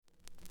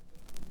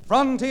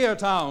Frontier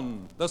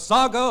Town, the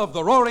saga of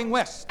the Roaring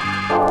West.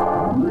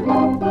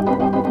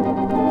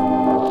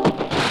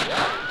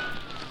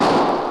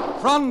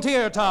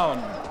 Frontier Town.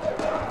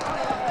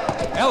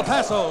 El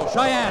Paso,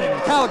 Cheyenne,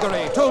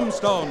 Calgary,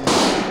 Tombstone.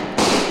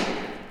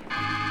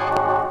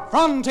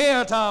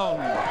 Frontier Town.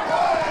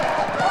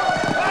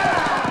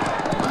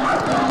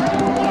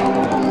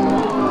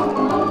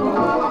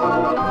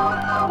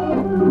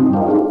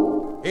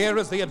 Here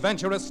is the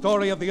adventurous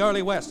story of the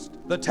early West,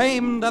 the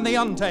tamed and the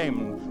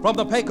untamed, from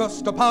the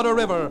Pecos to Powder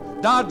River,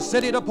 Dodge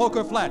City to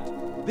Poker Flat.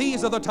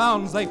 These are the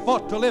towns they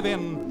fought to live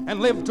in and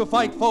lived to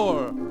fight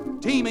for,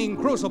 teeming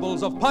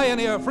crucibles of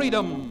pioneer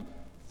freedom.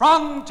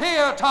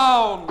 Frontier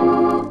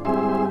Town!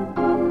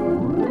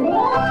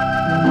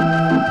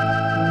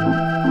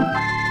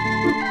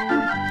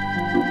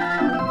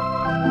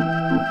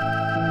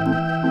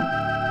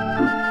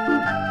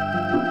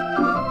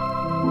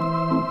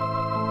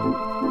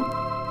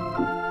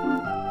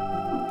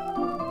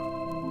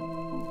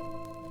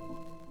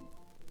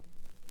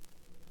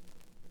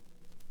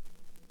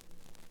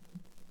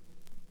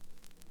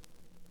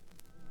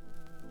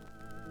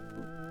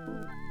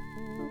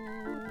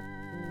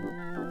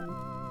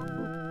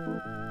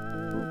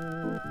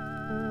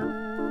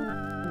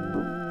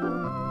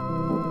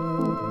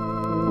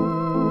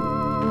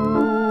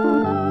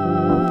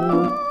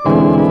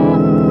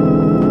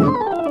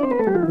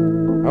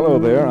 Hello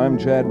there, I'm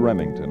Chad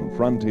Remington,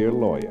 Frontier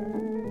Lawyer.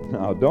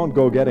 Now, don't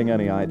go getting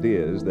any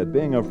ideas that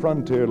being a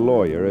Frontier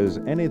Lawyer is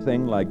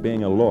anything like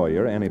being a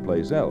lawyer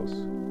anyplace else,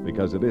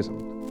 because it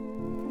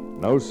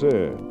isn't. No,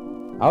 sir.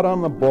 Out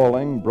on the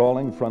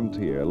brawling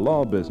frontier,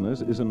 law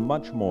business isn't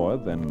much more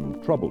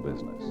than trouble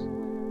business.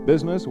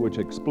 Business which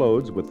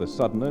explodes with the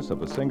suddenness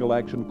of a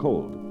single-action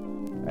cold,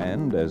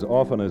 and, as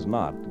often as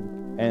not,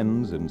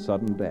 ends in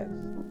sudden death.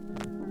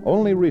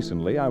 Only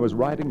recently, I was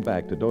riding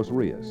back to Dos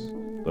Rios,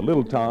 the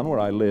little town where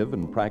I live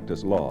and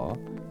practice law,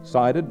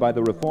 sided by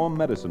the reformed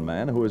medicine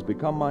man who has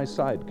become my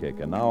sidekick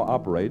and now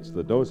operates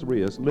the Dos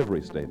Rios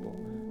livery stable,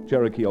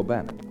 Cherokee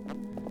O'Bannon.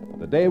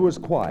 The day was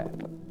quiet,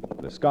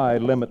 the sky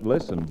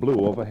limitless and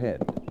blue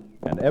overhead,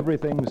 and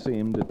everything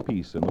seemed at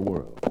peace in the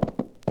world.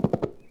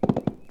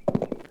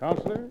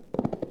 Counselor?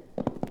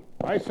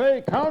 I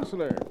say,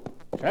 Counselor!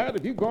 Chad,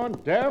 have you gone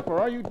deaf or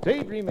are you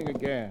daydreaming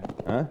again?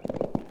 Huh?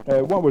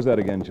 What was that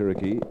again,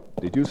 Cherokee?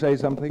 Did you say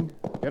something?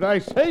 Did I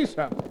say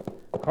something?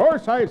 Of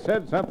course I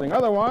said something.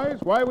 Otherwise,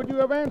 why would you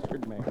have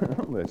answered me?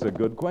 That's a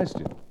good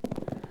question.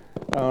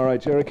 All right,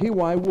 Cherokee,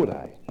 why would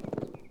I?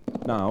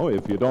 Now,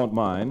 if you don't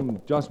mind,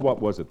 just what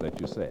was it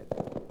that you said?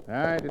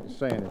 I didn't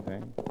say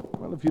anything.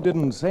 Well, if you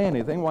didn't say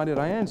anything, why did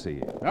I answer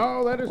you?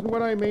 No, that isn't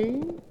what I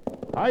mean.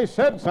 I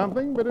said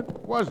something, but it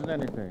wasn't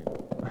anything.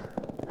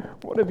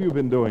 What have you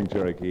been doing,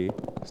 Cherokee?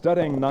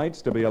 Studying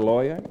nights to be a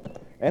lawyer?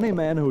 Any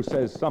man who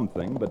says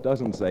something but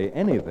doesn't say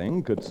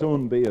anything could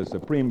soon be a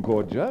Supreme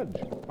Court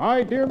judge.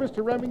 My dear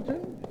Mr.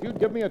 Remington, if you'd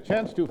give me a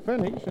chance to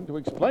finish and to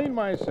explain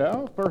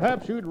myself,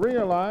 perhaps you'd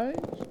realize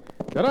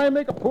that I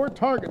make a poor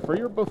target for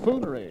your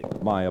buffoonery.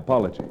 My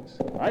apologies.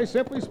 I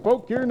simply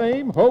spoke your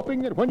name,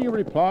 hoping that when you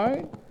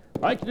replied,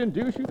 I could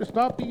induce you to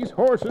stop these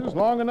horses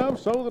long enough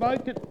so that I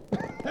could,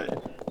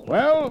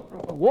 well,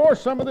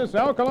 wash some of this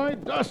alkali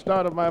dust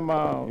out of my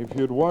mouth. If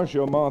you'd wash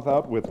your mouth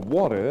out with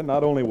water,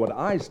 not only would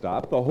I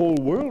stop, the whole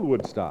world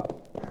would stop.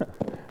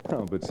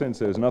 Oh, but since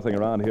there's nothing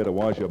around here to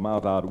wash your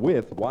mouth out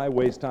with, why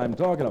waste time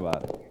talking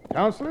about it?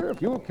 Counselor,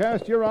 if you'll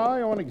cast your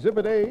eye on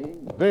Exhibit A,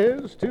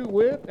 viz., to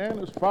wit, and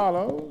as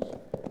follows,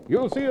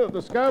 you'll see that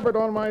the scabbard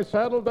on my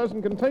saddle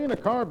doesn't contain a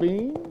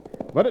carbine,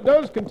 but it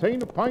does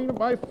contain a pint of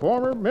my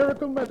former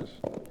miracle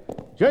medicine,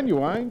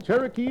 genuine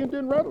Cherokee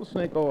Indian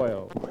rattlesnake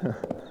oil.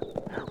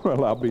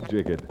 Well, I'll be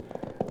jiggered.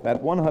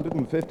 That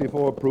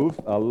 154 proof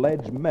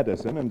alleged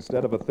medicine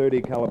instead of a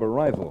 .30 caliber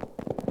rifle.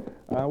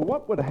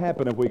 What would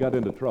happen if we got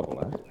into trouble,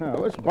 huh? Now,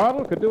 this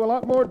bottle could do a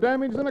lot more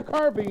damage than a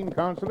carbine,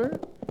 Counselor.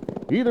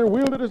 Either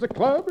wield it as a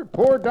club or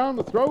pour it down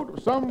the throat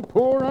of some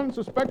poor,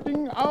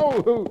 unsuspecting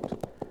owl hoot.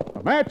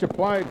 A match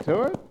applied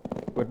to it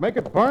would make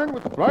it burn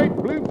with bright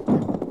blue.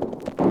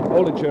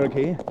 Hold it,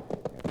 Cherokee.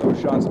 If those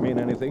shots mean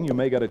anything, you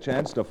may get a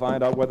chance to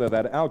find out whether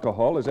that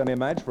alcohol is any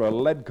match for a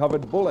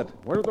lead-covered bullet.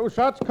 Where did those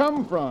shots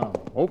come from?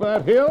 Over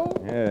that hill?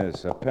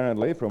 Yes,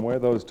 apparently from where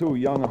those two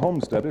young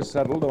homesteaders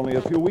settled only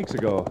a few weeks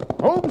ago.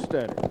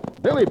 Homesteaders?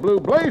 Billy Blue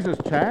Blazes,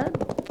 Chad.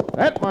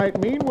 That might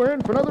mean we're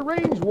in for another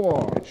range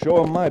war. It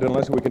sure might,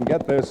 unless we can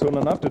get there soon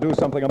enough to do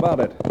something about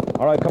it.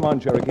 All right, come on,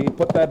 Cherokee.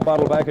 Put that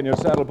bottle back in your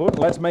saddle boot and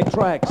let's make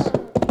tracks.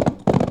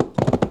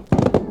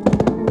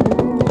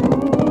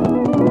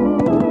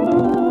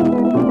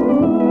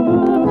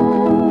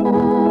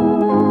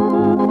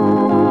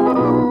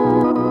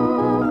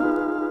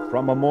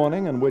 From a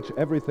morning in which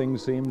everything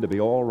seemed to be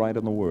all right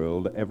in the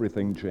world,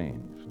 everything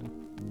changed.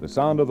 The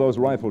sound of those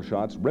rifle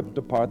shots ripped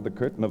apart the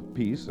curtain of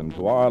peace and,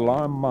 to our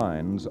alarmed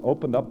minds,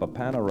 opened up a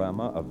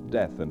panorama of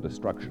death and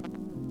destruction.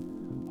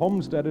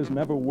 Homesteaders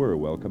never were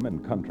welcome in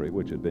country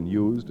which had been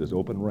used as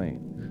open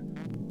range.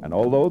 And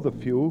although the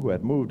few who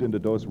had moved into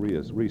Dos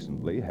Rios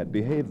recently had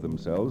behaved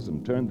themselves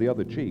and turned the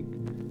other cheek,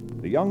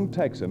 The young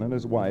Texan and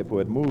his wife who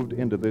had moved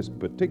into this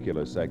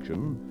particular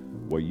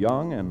section were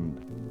young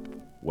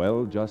and,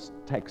 well, just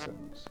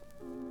Texans.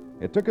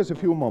 It took us a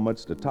few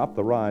moments to top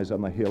the rise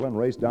on the hill and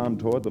race down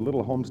toward the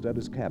little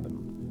homesteader's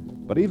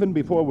cabin. But even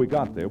before we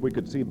got there, we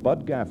could see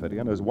Bud Gafferty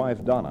and his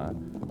wife, Donna,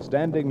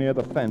 standing near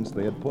the fence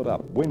they had put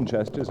up,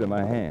 Winchesters in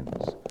their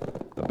hands.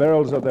 The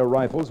barrels of their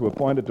rifles were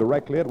pointed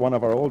directly at one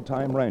of our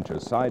old-time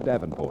ranchers, Cy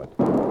Davenport.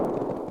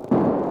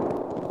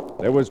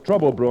 There was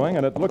trouble brewing,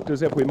 and it looked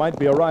as if we might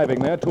be arriving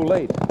there too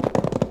late.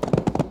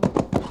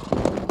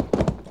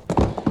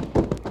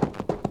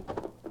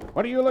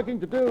 What are you looking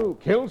to do?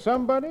 Kill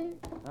somebody?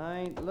 I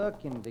ain't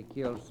looking to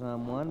kill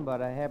someone,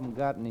 but I haven't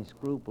got any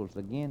scruples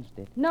against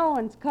it. No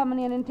one's coming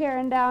in and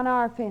tearing down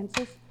our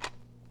fences.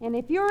 And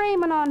if you're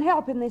aiming on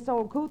helping this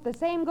old coot, the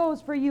same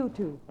goes for you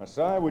two.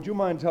 Cy, would you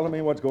mind telling me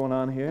what's going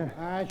on here?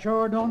 I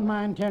sure don't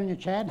mind telling you,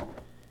 Chad.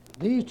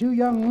 These two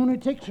young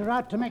lunatics are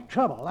out to make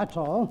trouble, that's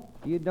all.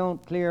 If you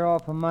don't clear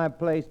off of my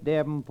place,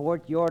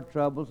 Davenport, your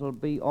troubles will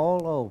be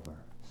all over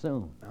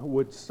soon. Now,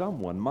 would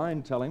someone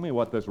mind telling me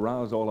what this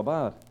row's all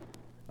about?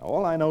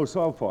 All I know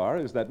so far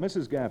is that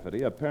Mrs.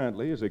 Gafferty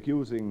apparently is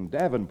accusing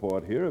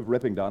Davenport here of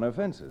ripping down her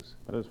fences.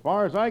 But as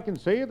far as I can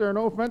see, there are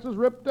no fences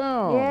ripped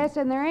down. Yes,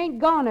 and there ain't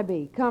gonna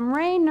be, come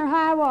rain or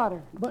high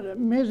water. But,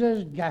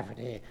 Mrs.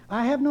 Gafferty,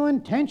 I have no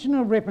intention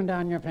of ripping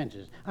down your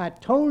fences. I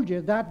told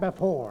you that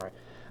before.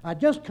 I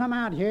just come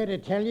out here to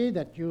tell you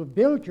that you've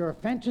built your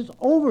fences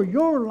over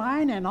your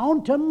line and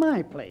onto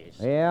my place.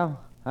 Well,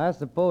 I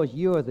suppose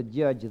you're the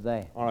judge of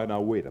that. All right,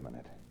 now, wait a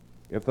minute.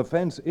 If the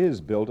fence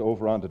is built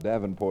over onto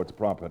Davenport's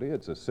property,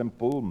 it's a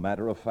simple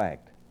matter of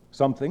fact.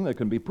 Something that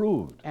can be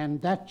proved. And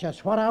that's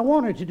just what I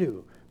wanted to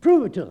do.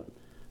 Prove it to them.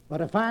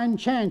 But a fine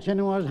chance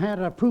anyone's had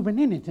of proving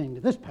anything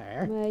to this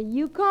pair.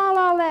 You call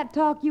all that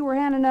talk you were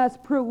handing us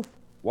proof.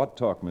 What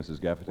talk,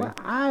 Mrs. Gafferty? Well,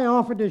 I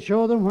offered to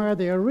show them where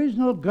the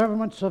original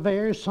government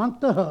surveyors sunk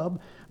the hub,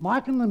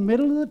 marking the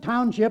middle of the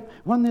township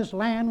when this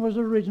land was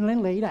originally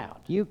laid out.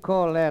 You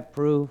call that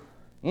proof?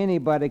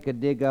 Anybody could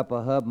dig up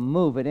a hub and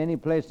move it any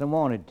place they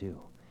wanted to.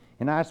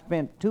 And I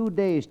spent 2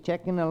 days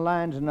checking the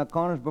lines and the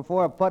corners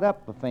before I put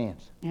up the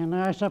fence. And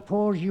I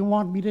suppose you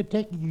want me to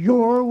take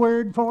your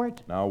word for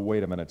it? Now,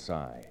 wait a minute,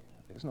 Cy.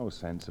 There's no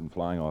sense in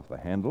flying off the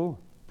handle.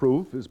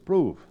 Proof is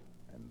proof.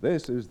 And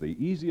this is the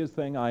easiest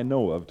thing I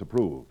know of to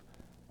prove.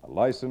 A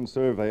licensed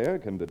surveyor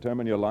can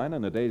determine your line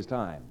in a day's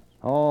time.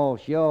 Oh,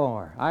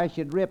 sure. I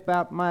should rip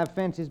out my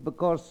fences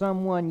because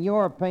someone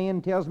you're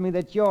paying tells me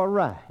that you're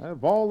right.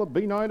 Of all the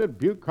benighted,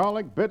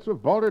 bucolic bits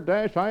of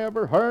balderdash I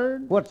ever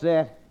heard. What's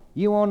that?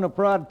 You on the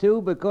prod,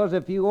 too? Because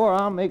if you are,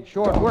 I'll make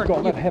short work.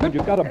 God of heaven,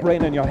 you've got a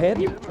brain in your head.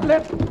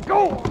 Let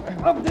go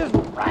of this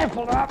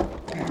rifle. I'll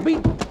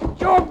beat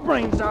your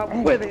brains out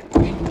with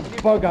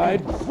it.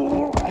 Bug-eyed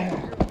fool.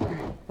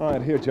 All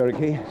right, here,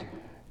 Cherokee.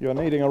 You're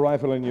needing a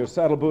rifle in your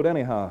saddle boot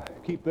anyhow.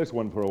 Keep this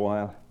one for a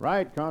while.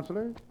 Right,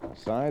 Counselor.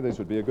 Cy, this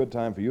would be a good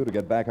time for you to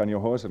get back on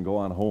your horse and go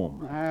on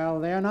home. Well,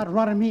 they're not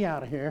running me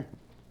out of here.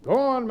 Go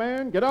on,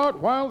 man. Get out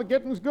while the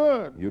getting's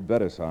good. You'd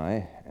better,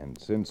 Cy. And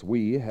since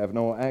we have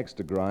no axe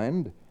to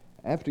grind,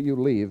 after you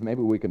leave,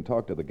 maybe we can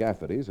talk to the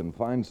Gaffertys and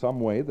find some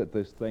way that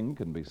this thing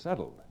can be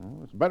settled.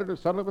 Well, it's better to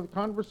settle it with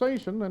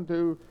conversation than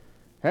to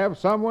have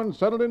someone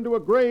settled into a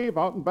grave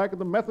out in back of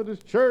the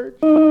Methodist church.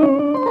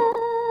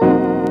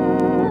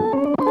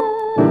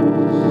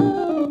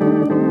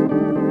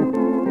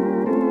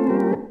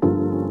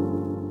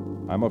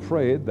 I'm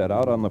afraid that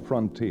out on the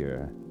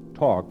frontier,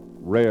 talk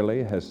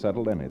rarely has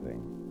settled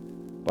anything.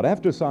 But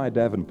after Cy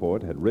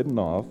Davenport had ridden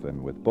off,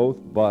 and with both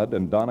Bud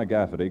and Donna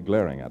Gafferty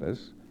glaring at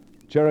us,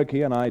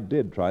 Cherokee and I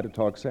did try to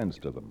talk sense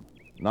to them.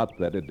 Not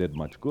that it did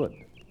much good.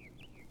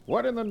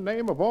 What in the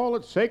name of all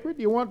that's sacred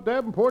do you want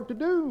Davenport to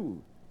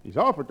do? He's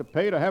offered to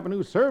pay to have a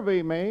new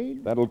survey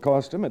made. That'll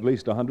cost him at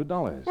least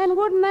 $100. And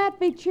wouldn't that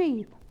be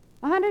cheap?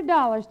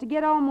 $100 to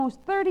get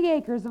almost 30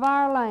 acres of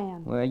our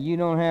land. Well, you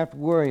don't have to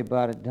worry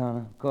about it,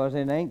 Donna, because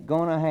it ain't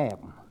gonna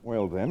happen.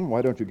 Well, then,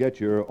 why don't you get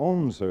your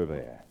own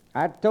surveyor?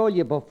 I told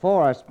you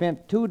before I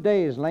spent 2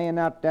 days laying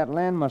out that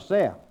land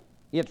myself.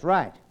 It's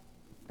right.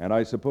 And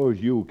I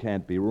suppose you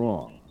can't be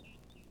wrong.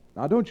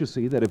 Now, don't you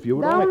see that if you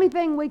would The only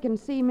thing we can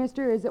see,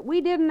 mister, is that we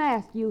didn't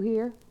ask you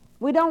here.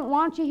 We don't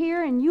want you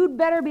here, and you'd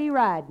better be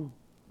riding.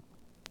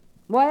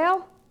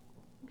 Well?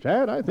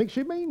 Chad, I think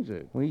she means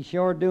it. We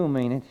sure do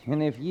mean it.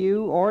 And if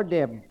you or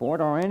Davenport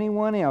or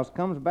anyone else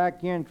comes back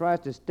here and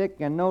tries to stick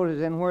their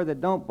noses in where they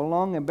don't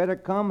belong, they better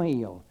come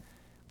healed.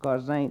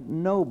 'Cause ain't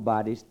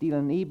nobody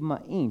stealing even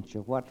an inch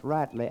of what's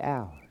rightly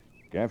ours.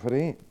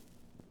 Gafferty,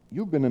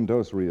 you've been in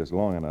Dos Rios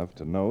long enough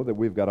to know that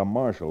we've got a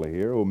marshal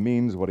here who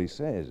means what he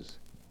says.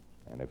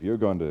 And if you're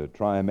going to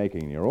try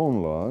making your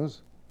own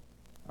laws,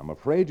 I'm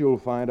afraid you'll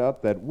find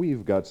out that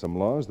we've got some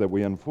laws that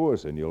we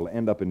enforce and you'll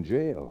end up in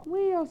jail.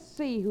 We'll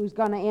see who's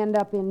going to end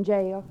up in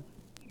jail.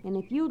 And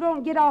if you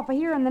don't get off of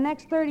here in the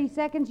next 30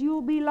 seconds,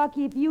 you'll be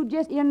lucky if you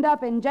just end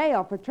up in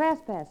jail for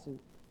trespassing.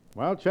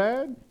 Well,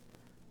 Chad,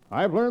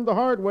 I've learned the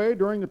hard way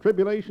during the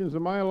tribulations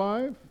of my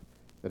life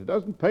that it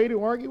doesn't pay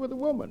to argue with a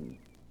woman,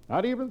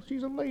 not even if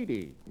she's a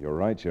lady. You're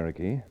right,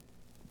 Cherokee.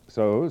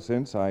 So,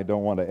 since I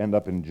don't want to end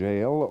up in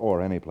jail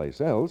or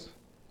anyplace else,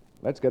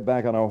 let's get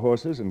back on our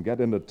horses and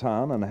get into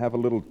town and have a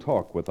little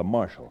talk with the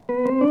marshal.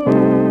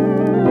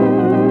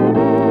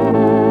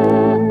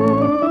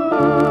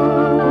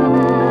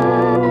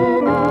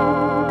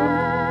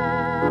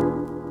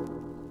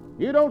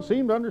 You don't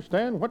seem to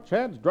understand what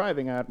Chad's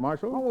driving at,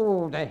 Marshal.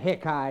 Oh, the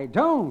heck I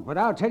don't, but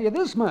I'll tell you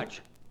this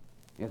much.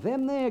 If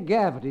them there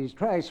Gaffertys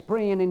try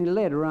spraying any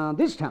lead around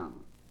this town,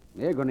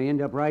 they're going to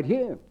end up right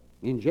here,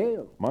 in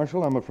jail.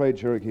 Marshal, I'm afraid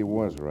Cherokee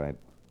was right.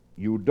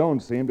 You don't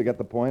seem to get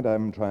the point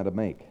I'm trying to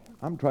make.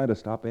 I'm trying to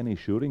stop any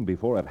shooting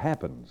before it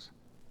happens.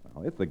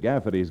 Now, if the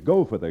Gaffertys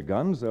go for their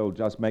guns, they'll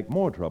just make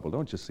more trouble.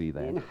 Don't you see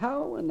that? And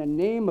how in the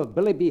name of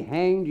Billy be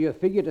hanged do you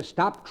figure to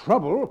stop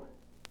trouble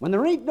when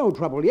there ain't no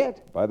trouble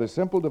yet? By the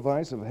simple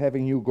device of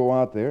having you go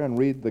out there and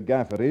read the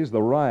Gaffertys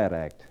the riot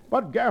act.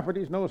 But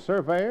Gafferty's no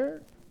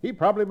surveyor. He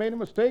probably made a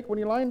mistake when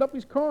he lined up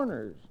his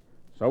corners.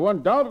 So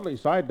undoubtedly,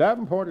 Cy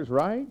Davenport is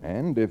right.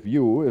 And if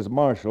you, as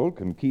marshal,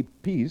 can keep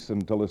peace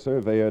until the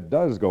surveyor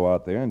does go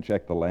out there and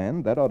check the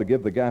land, that ought to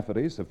give the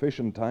Gaffertys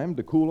sufficient time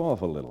to cool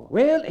off a little.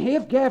 Well,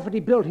 if Gafferty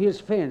built his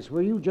fence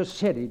where you just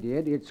said he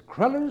did, it's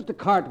Crullers to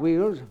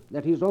Cartwheels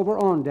that he's over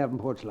on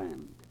Davenport's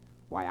land.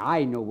 Why,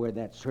 I know where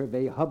that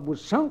survey hub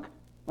was sunk.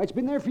 Why, it's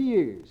been there for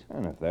years.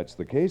 And if that's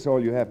the case,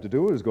 all you have to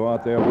do is go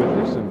out there with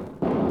us and...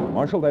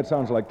 Marshal, that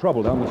sounds like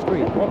trouble down the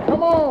street. Well,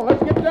 come on,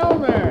 let's get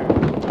down there.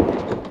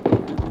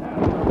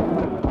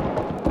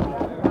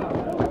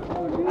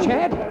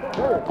 Chad,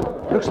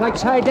 looks like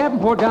Cy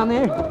Davenport down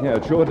there. Yeah,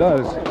 it sure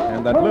does.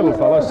 And that little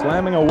fella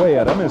slamming away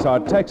at him is our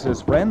Texas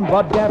friend,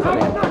 Bud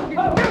Gafferty.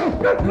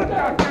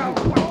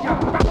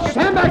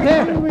 Stand back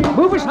there.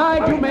 Move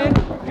aside, you men.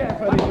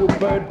 Gafferty, you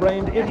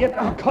bird-brained idiot.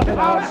 Cut it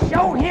out.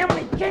 Show him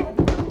the kick.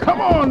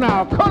 Come on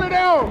now, cut it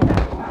out.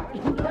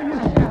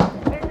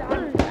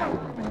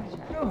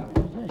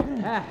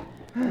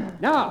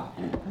 Now,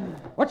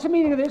 what's the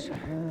meaning of this?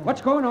 What's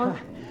going on?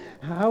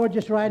 I was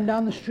just riding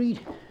down the street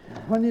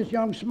when this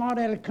young smart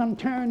aleck come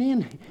tearing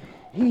in.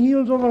 He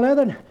heels over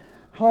leather and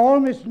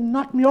almost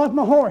knocked me off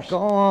my horse. Go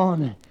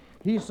on.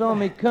 He saw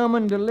me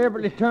coming,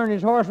 deliberately turned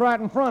his horse right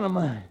in front of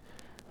mine.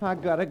 I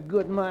got a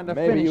good mind to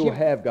Maybe finish you him.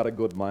 have got a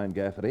good mind,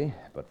 Gafferty,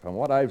 but from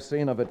what I've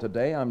seen of it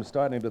today, I'm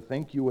starting to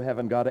think you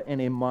haven't got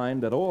any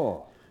mind at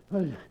all.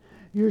 Well,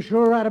 you're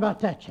sure right about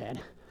that, Chad.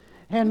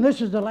 And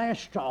this is the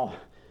last straw.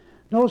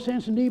 No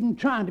sense in even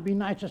trying to be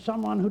nice to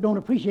someone who don't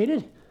appreciate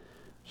it.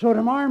 So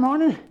tomorrow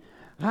morning,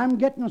 I'm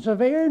getting a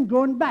surveyor and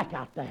going back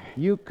out there.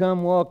 You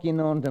come walking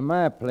onto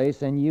my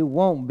place and you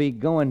won't be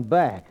going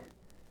back.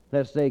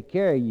 Let's they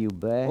carry you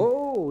back.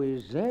 Oh,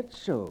 is that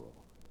so?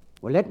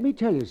 Well, let me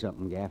tell you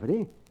something,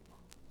 Gafferty.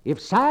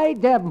 If Cy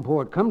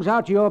Davenport comes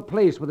out to your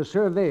place with a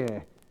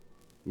surveyor,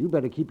 you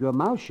better keep your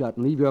mouth shut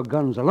and leave your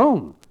guns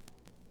alone.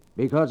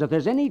 Because if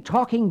there's any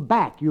talking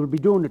back, you'll be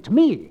doing it to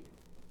me.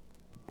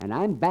 And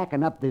I'm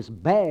backing up this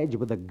badge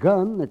with a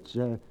gun that's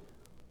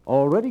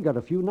already got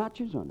a few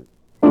notches on it.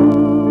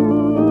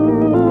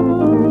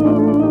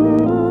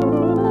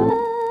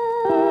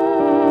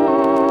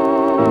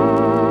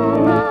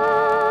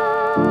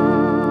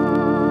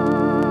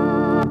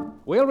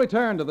 We'll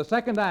return to the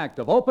second act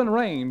of Open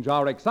Range,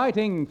 our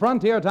exciting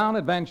frontier town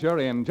adventure,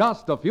 in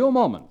just a few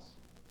moments.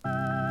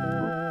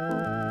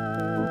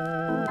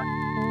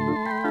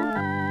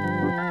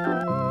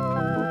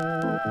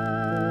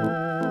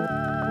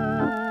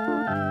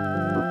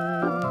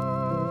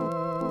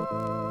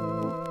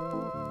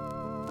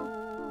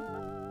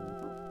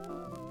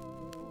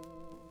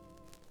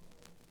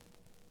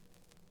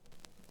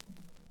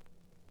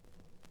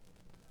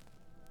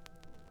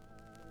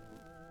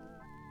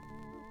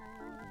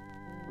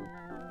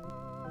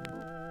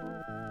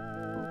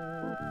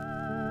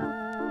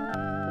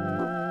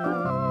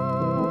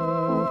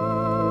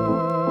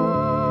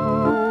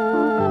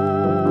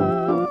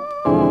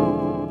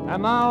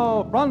 And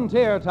now,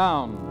 Frontier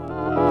Town.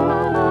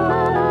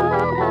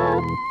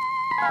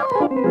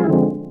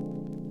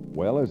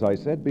 Well, as I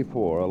said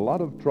before, a lot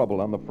of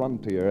trouble on the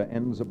frontier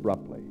ends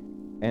abruptly,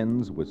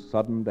 ends with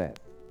sudden death.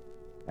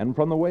 And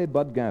from the way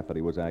Bud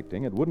Gafferty was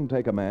acting, it wouldn't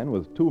take a man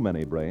with too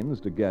many brains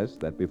to guess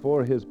that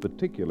before his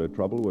particular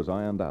trouble was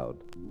ironed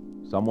out,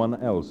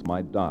 someone else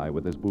might die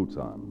with his boots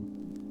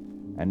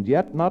on. And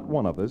yet not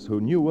one of us who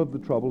knew of the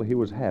trouble he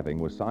was having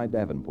with Cy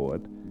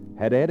Davenport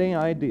had any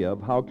idea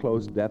of how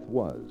close death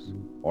was,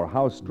 or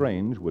how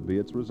strange would be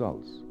its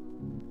results.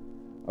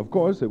 Of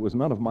course, it was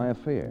none of my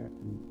affair.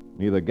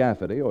 Neither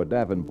Gafferty or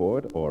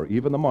Davenport or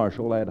even the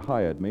marshal had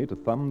hired me to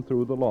thumb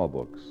through the law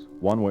books,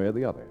 one way or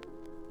the other.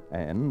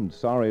 And,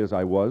 sorry as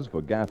I was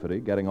for Gafferty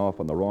getting off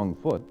on the wrong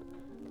foot,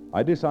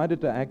 I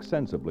decided to act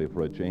sensibly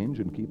for a change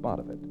and keep out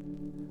of it.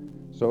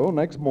 So,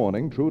 next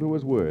morning, true to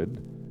his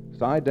word,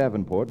 Cy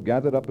Davenport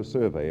gathered up a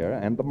surveyor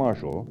and the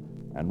marshal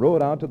and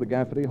rode out to the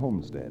Gafferty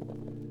homestead.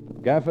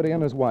 Gafferty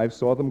and his wife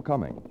saw them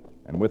coming,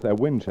 and with their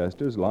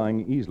Winchesters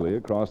lying easily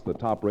across the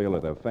top rail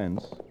of their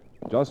fence,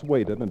 just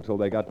waited until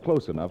they got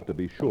close enough to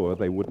be sure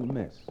they wouldn't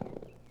miss.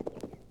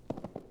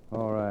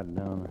 All right,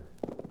 Donna.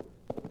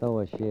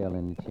 Throw a shell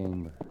in the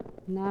chamber.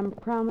 And I'm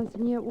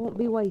promising you it won't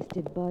be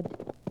wasted, Bud.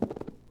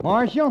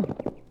 Marshal,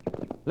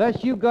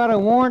 unless you got a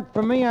warrant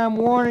for me, I'm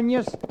warning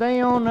you, stay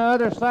on the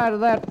other side of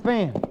that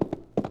fence.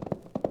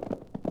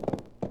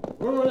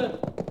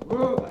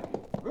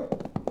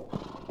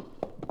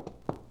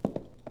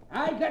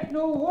 I got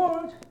no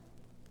warrant,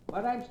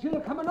 but I'm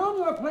still coming on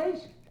your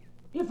place,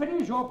 if it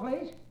is your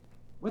place,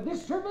 with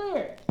this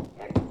surveyor.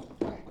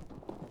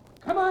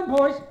 Come on,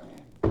 boys.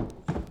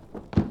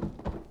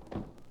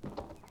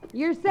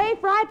 You're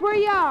safe right where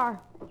you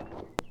are.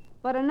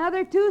 But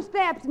another 2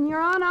 steps and you're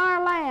on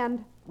our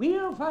land.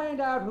 We'll find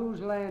out whose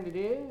land it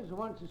is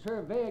once the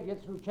surveyor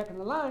gets through checking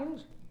the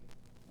lines.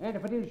 And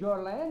if it is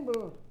your land,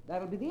 well,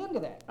 that'll be the end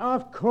of that.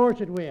 Of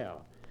course it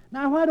will.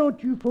 Now, why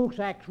don't you folks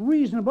act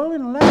reasonable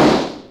and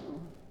let...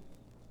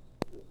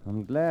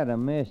 I'm glad I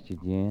missed you,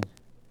 Jen,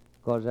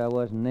 'cause I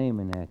wasn't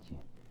aiming at you.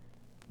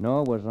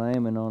 Nor was I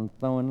aiming on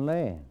throwing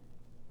lead.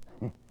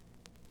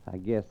 I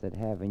guess that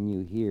having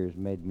you here's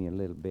made me a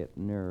little bit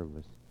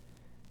nervous.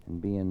 And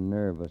being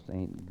nervous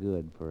ain't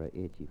good for a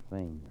itchy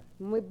finger.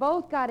 And we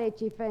both got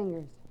itchy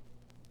fingers.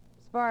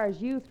 As far as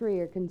you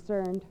 3 are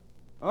concerned.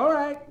 All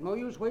right, no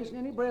use wasting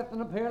any breath on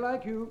a pair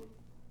like you.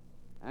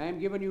 I'm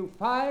giving you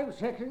 5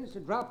 seconds to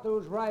drop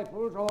those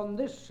rifles on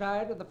this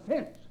side of the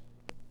fence.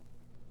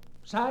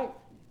 Si,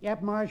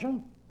 Yep,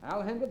 Marshal?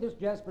 I'll handle this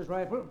Jasper's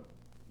rifle.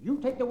 You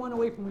take the one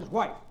away from his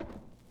wife.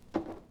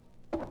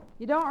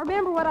 You don't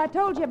remember what I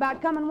told you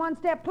about coming 1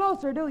 step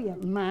closer, do you?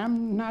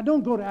 Ma'am, now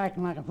don't go to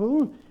acting like a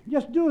fool.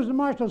 Just do as the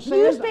Marshal says.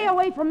 You stay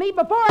away from me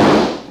before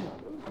I...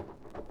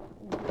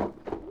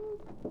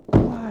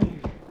 Why,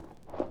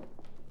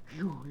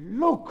 you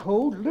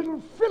locoed little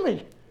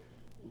filly.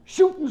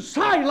 Shooting Si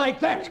like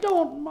that.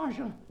 Don't,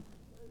 Marshal.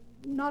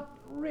 Not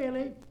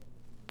really.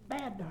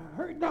 Bad to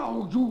hurt.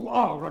 Now you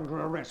are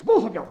under arrest,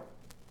 both of you.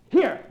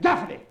 Here,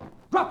 Daphne,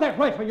 drop that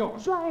rifle of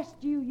yours. Blast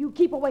you. You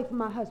keep away from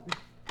my husband.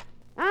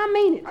 I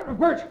mean it.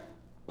 Bert,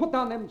 put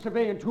down them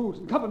surveying tools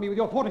and cover me with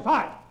your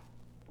 45.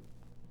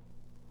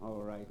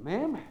 All right,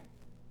 ma'am.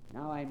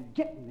 Now I'm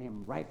getting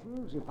them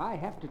rifles if I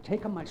have to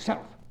take them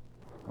myself.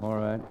 All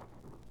right.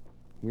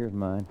 Here's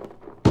mine.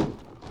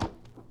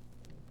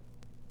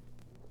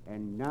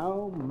 And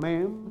now,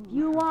 ma'am... If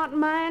you want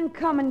mine,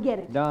 come and get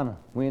it. Donna,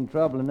 we in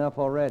trouble enough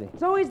already.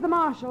 So is the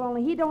Marshal,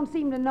 only he don't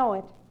seem to know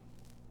it.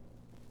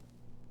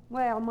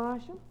 Well,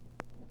 Marshal,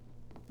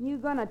 you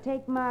gonna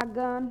take my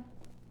gun?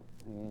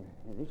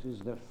 This is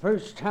the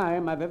first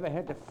time I've ever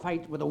had to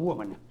fight with a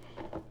woman.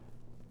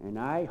 And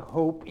I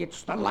hope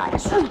it's the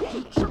last.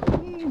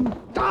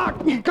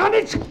 Doggone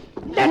it!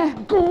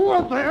 Let go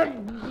of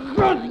that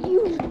gun!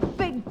 You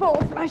big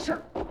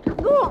bull-flusher.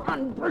 Go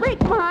on,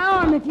 break my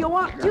arm if you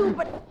want to,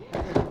 but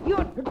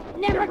you're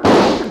never...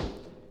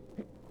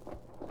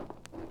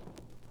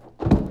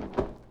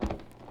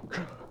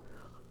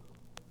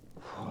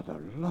 For the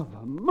love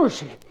of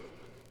mercy!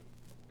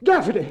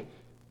 Gaffney!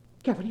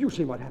 Gaffney, you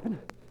see what happened?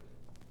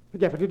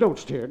 Gaffney, don't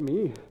stare at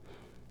me.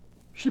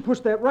 She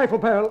pushed that rifle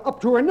barrel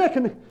up to her neck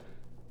and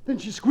then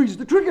she squeezed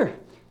the trigger.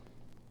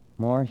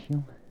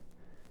 Marshal,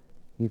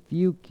 if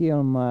you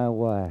kill my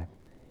wife,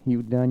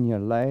 you done your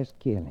last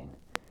killing.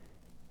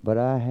 But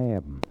I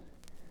haven't.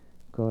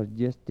 'Cause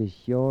just as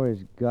sure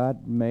as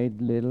God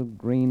made little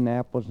green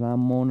apples,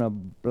 I'm gonna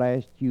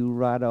blast you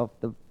right off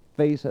the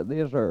face of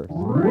this earth.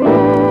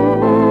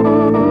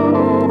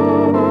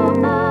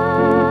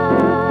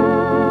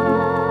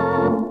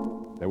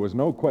 There was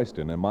no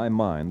question in my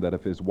mind that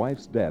if his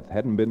wife's death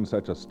hadn't been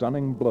such a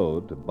stunning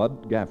blow to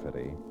Bud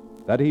Gaffney,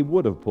 that he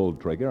would have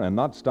pulled trigger and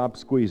not stopped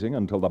squeezing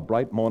until the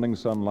bright morning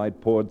sunlight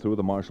poured through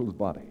the marshal's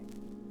body.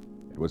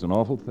 It was an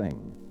awful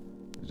thing,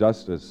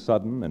 just as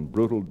sudden and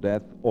brutal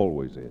death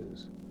always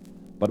is.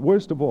 But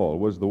worst of all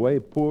was the way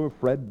poor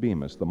Fred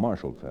Bemis, the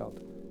marshal, felt.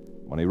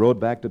 When he rode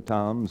back to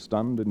town,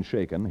 stunned and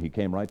shaken, he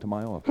came right to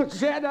my office.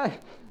 Ted,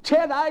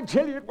 I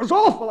tell you, it was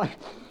awful.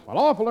 Well,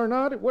 awful or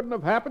not, it wouldn't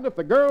have happened if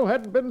the girl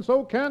hadn't been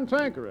so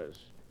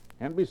cantankerous.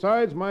 And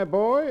besides, my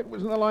boy, it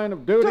was in the line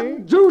of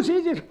duty.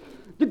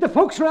 Did the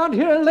folks around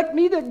here elect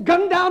me to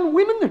gun down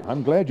women?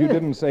 I'm glad you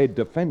didn't say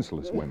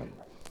defenseless women,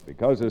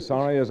 because as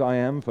sorry as I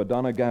am for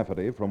Donna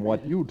Gaffney, from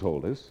what you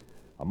told us,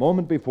 a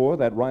moment before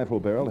that rifle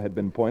barrel had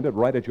been pointed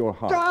right at your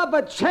heart.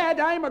 But Chad,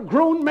 I'm a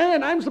grown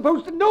man. I'm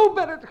supposed to know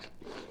better.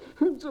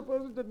 I'm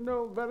supposed to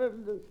know better.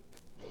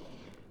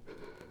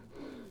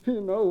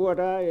 You know what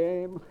I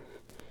am?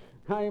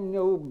 I'm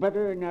no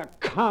better than a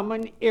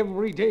common,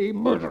 everyday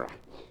murderer.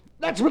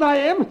 That's what I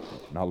am.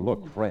 Now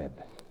look, Fred,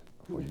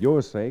 for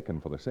your sake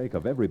and for the sake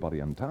of everybody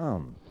in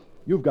town,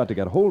 you've got to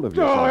get hold of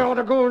yourself. I ought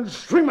to go and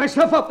string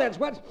myself up, that's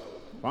what.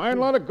 Fine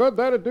lot of good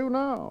that'd do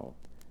now.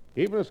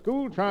 Even a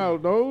school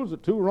child knows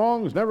that 2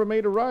 wrongs never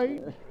made a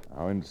right.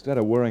 Now, instead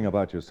of worrying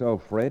about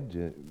yourself,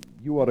 Fred,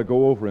 you ought to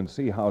go over and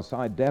see how Si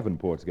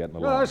Davenport's getting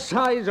along.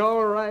 Si's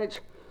all right.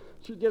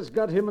 She just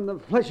got him in the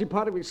fleshy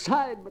part of his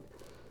side, but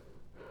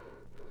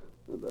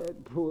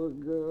that poor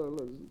girl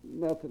is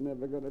nothing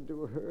ever going to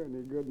do her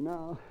any good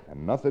now.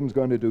 And nothing's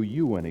going to do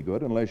you any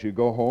good unless you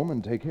go home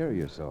and take care of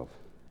yourself.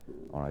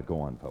 All right, go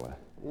on, fella.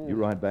 You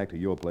ride back to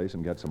your place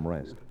and get some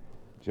rest.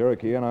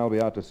 Cherokee and I'll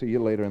be out to see you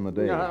later in the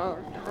day.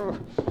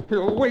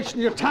 You're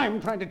wasting your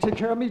time trying to take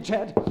care of me,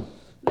 Chad.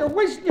 You're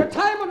wasting your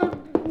time on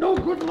a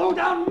no-good,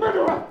 low-down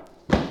murderer.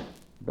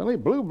 Billy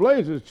Blue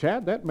Blazes,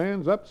 Chad, that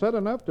man's upset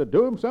enough to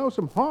do himself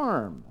some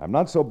harm. I'm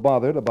not so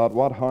bothered about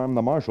what harm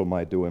the marshal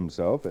might do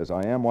himself as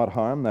I am what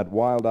harm that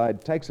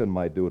wild-eyed Texan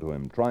might do to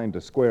him, trying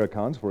to square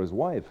accounts for his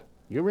wife.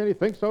 You really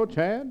think so,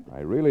 Chad? I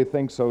really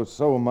think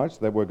so much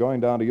that we're going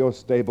down to your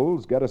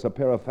stables, get us a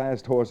pair of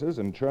fast horses,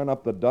 and churn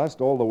up the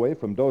dust all the way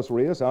from Dos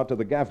Rios out to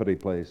the Gafferty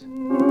place.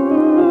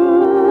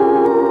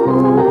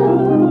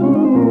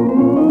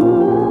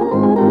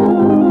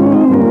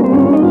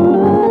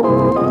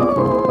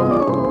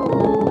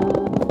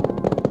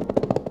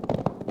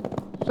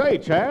 Say,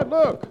 Chad,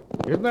 look.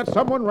 Isn't that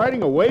someone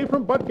riding away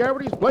from Bud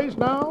Gafferty's place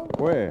now?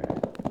 Where?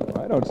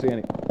 I don't see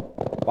any.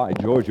 By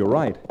George, you're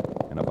right.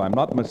 And if I'm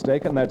not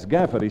mistaken, that's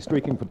Gafferty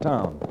streaking for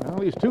town. Well,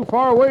 he's too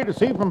far away to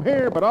see from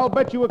here, but I'll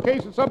bet you a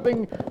case of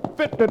something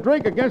fit to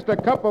drink against a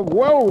cup of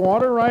well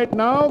water right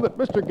now that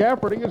Mr.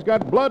 Gafferty has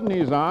got blood in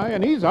his eye,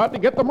 and he's out to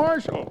get the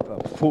marshal.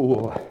 The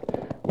fool.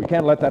 We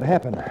can't let that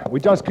happen. We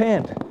just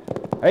can't.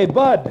 Hey,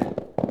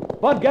 Bud.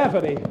 Bud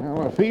Gafferty.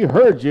 Well, if he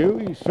heard you,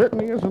 he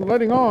certainly isn't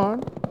letting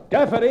on.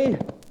 Gafferty!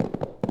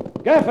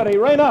 Gafferty,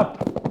 rein up!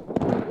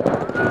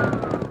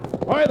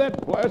 Why,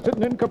 that blasted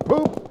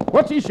nincompoop.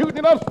 What's he shooting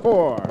at us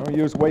for? No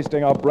use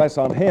wasting our breaths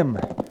on him.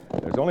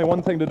 There's only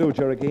one thing to do,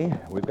 Cherokee.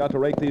 We've got to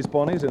rake these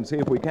ponies and see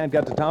if we can't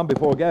get to town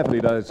before Gafferty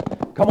does.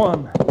 Come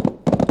on.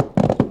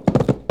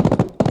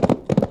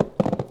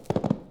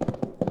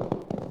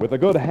 With a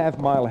good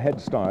half-mile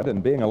head start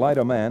and being a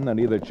lighter man than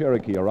either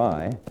Cherokee or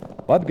I,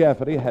 Bud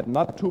Gafferty had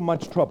not too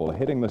much trouble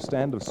hitting the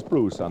stand of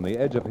spruce on the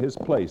edge of his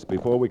place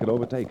before we could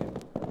overtake him.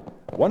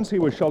 Once he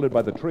was sheltered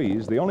by the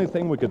trees, the only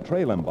thing we could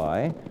trail him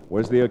by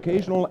was the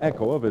occasional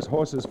echo of his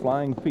horse's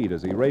flying feet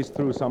as he raced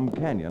through some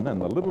canyon and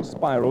the little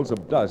spirals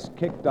of dust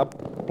kicked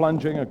up,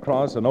 plunging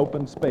across an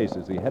open space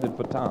as he headed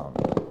for town.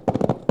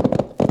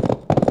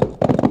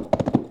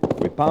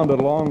 We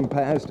pounded along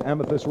past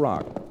Amethyst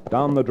Rock,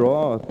 down the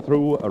draw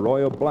through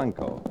Arroyo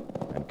Blanco,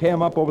 and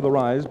came up over the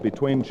rise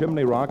between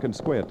Chimney Rock and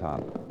Square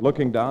Top,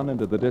 looking down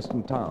into the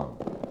distant town.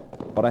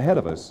 But ahead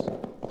of us,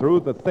 through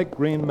the thick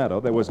green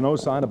meadow, there was no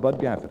sign of Bud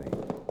Gafferty.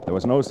 There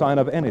was no sign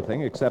of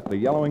anything except the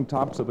yellowing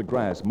tops of the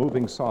grass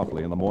moving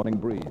softly in the morning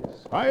breeze.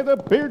 By the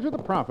beards of the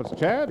prophets,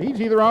 Chad,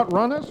 he's either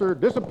outrun us or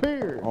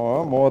disappeared.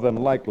 Or, more than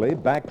likely,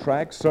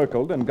 backtracked,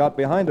 circled, and got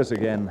behind us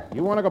again.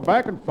 You want to go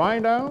back and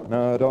find out?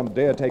 No, don't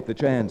dare take the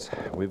chance.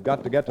 We've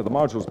got to get to the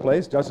marshal's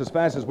place just as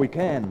fast as we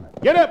can.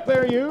 Get up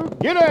there, you!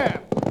 Get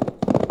up!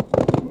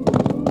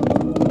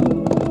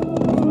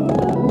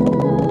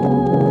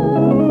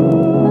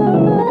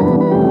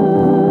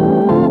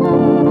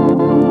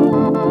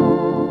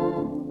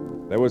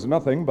 There was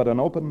nothing but an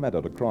open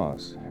meadow to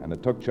cross, and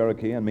it took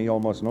Cherokee and me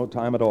almost no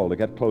time at all to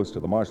get close to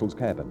the marshal's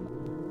cabin.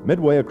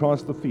 Midway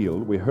across the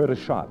field, we heard a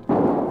shot,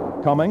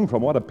 coming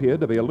from what appeared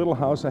to be a little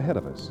house ahead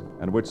of us,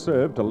 and which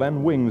served to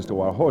lend wings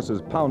to our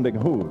horses' pounding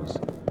hoofs.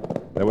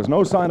 There was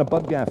no sign of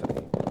Bud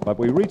Gafferty, but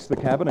we reached the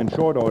cabin in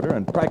short order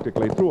and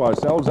practically threw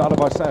ourselves out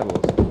of our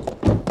saddles.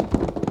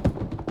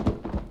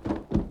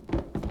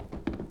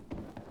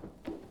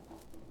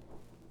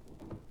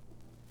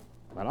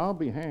 But I'll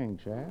be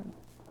hanged, Chad.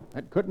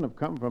 That couldn't have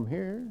come from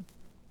here.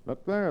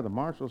 Look there, the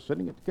marshal's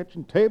sitting at the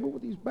kitchen table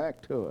with his back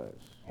to us.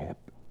 Yep,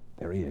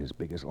 there he is,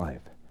 big as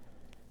life.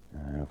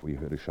 If we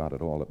heard a shot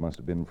at all, it must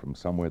have been from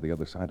somewhere the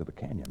other side of the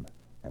canyon.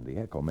 And the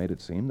echo made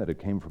it seem that it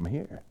came from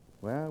here.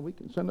 Well, we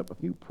can send up a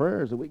few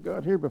prayers that we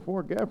got here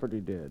before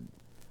Gafferty did.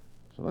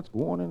 So let's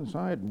go on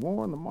inside and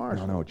warn the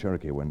marshal. No,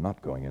 Cherokee, we're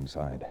not going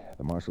inside.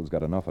 The marshal's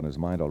got enough on his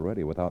mind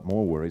already without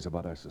more worries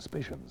about our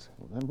suspicions.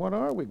 Well, then what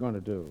are we going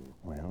to do?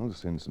 Well,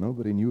 since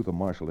nobody knew the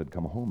marshal had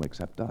come home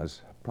except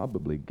us,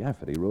 probably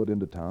Gafferty rode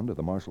into town to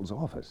the marshal's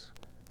office.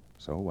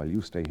 So while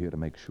you stay here to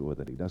make sure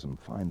that he doesn't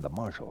find the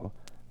marshal,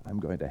 I'm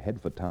going to head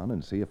for town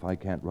and see if I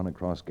can't run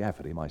across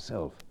Gafferty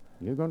myself.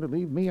 You're going to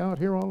leave me out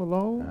here all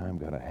alone? I'm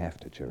going to have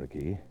to,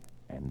 Cherokee.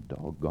 And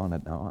doggone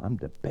it now, I'm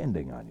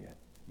depending on you.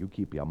 You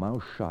keep your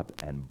mouth shut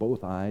and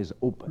both eyes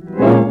open.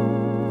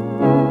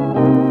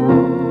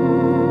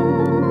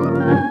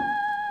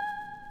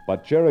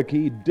 But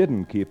Cherokee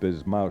didn't keep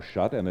his mouth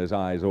shut and his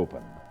eyes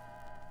open.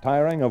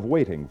 Tiring of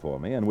waiting for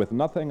me and with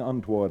nothing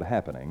untoward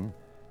happening,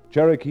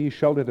 Cherokee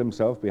sheltered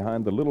himself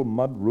behind the little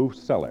mud-roofed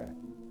cellar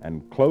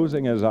and,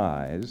 closing his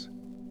eyes,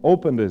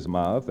 opened his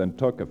mouth and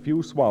took a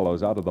few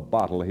swallows out of the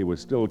bottle he was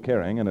still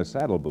carrying in his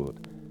saddle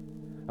boot.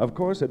 Of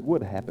course, it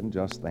would happen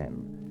just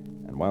then.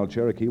 And while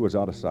Cherokee was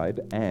out of sight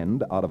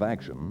and out of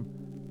action,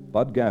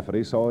 Bud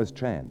Gafferty saw his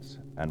chance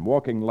and,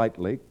 walking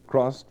lightly,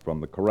 crossed from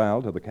the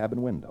corral to the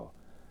cabin window.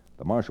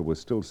 The marshal was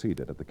still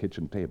seated at the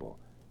kitchen table,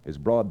 his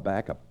broad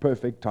back a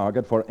perfect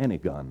target for any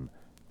gun,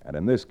 and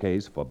in this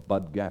case for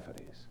Bud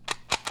Gafferty's.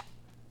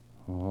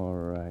 All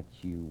right,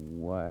 you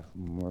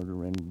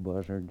wife-murdering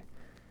buzzard.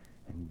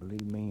 And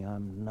believe me,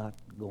 I'm not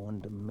going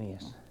to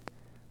miss.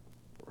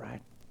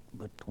 Right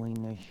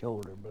between the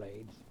shoulder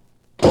blades.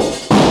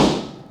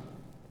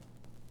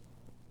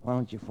 Why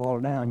don't you fall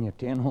down, you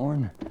tin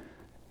horn?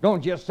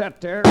 Don't just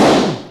sit there.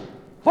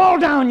 Fall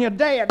down, you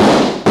dead!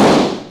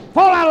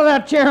 Fall out of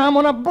that chair. I'm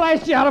gonna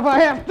blast you out if I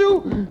have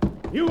to.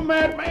 You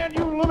madman,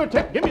 you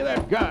lunatic, give me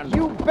that gun.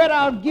 You bet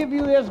I'll give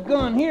you this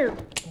gun. Here.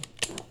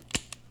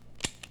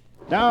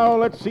 Now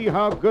let's see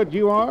how good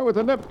you are with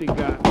an empty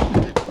gun.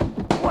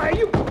 Why,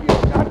 you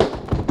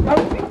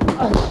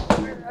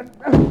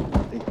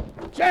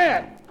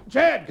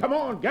Chad, come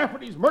on.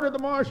 Gafferty's murdered the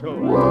marshal.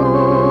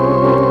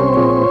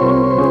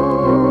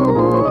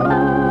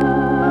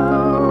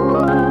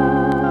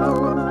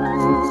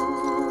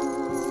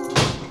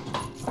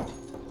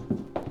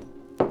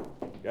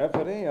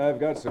 Gafferty, I've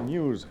got some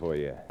news for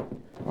you.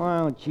 Why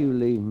don't you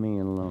leave me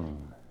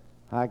alone?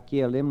 I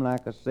killed him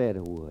like I said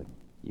I would.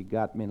 You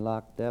got me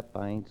locked up,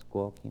 I ain't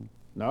squawking.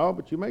 No,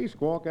 but you may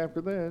squawk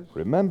after this.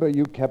 Remember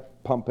you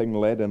kept pumping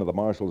lead into the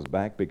marshal's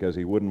back because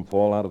he wouldn't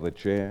fall out of the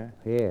chair?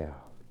 Yeah.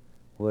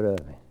 What of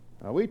it?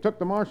 Now, we took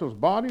the marshal's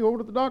body over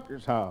to the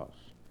doctor's house.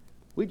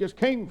 We just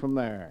came from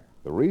there.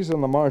 The reason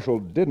the marshal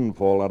didn't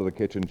fall out of the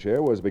kitchen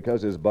chair was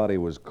because his body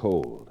was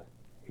cold.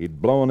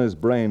 He'd blown his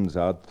brains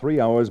out 3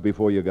 hours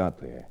before you got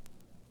there.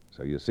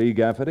 So you see,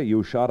 Gafferty,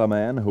 you shot a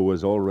man who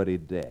was already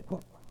dead.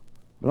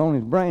 Blown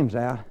his brains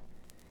out?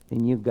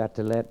 Then you've got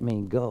to let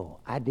me go.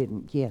 I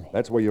didn't kill him.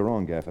 That's where you're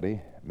wrong,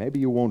 Gafferty. Maybe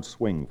you won't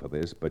swing for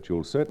this, but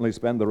you'll certainly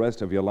spend the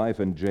rest of your life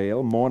in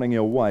jail mourning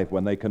your wife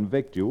when they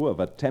convict you of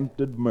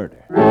attempted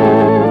murder.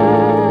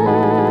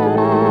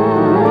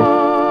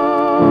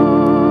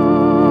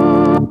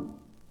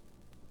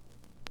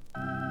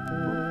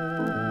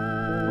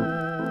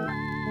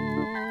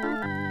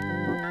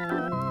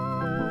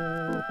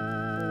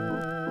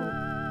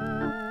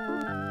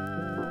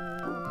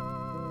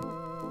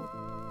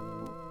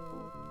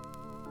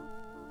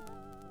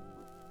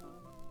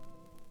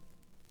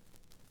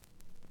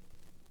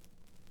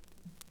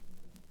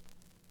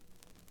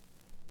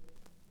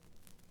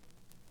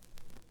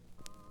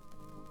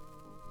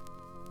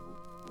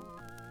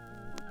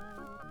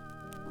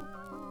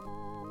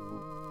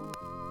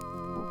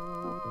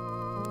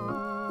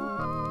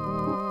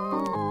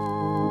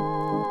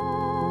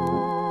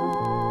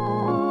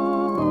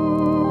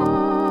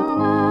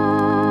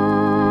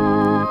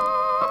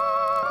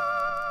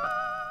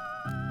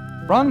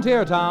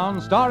 Frontier Town,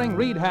 starring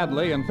Reed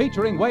Hadley and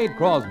featuring Wade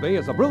Crosby,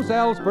 is a Bruce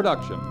Ells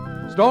production.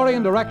 Story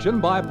and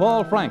direction by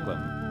Paul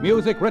Franklin.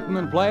 Music written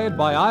and played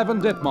by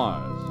Ivan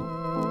Ditmars.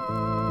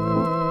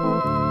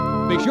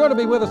 Be sure to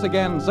be with us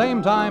again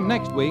same time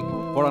next week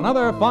for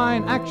another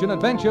fine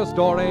action-adventure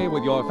story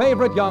with your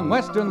favorite young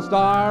Western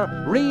star,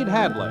 Reed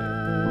Hadley.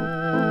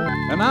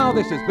 And now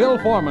this is Bill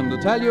Foreman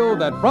to tell you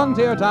that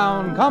Frontier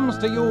Town comes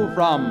to you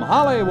from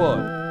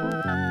Hollywood.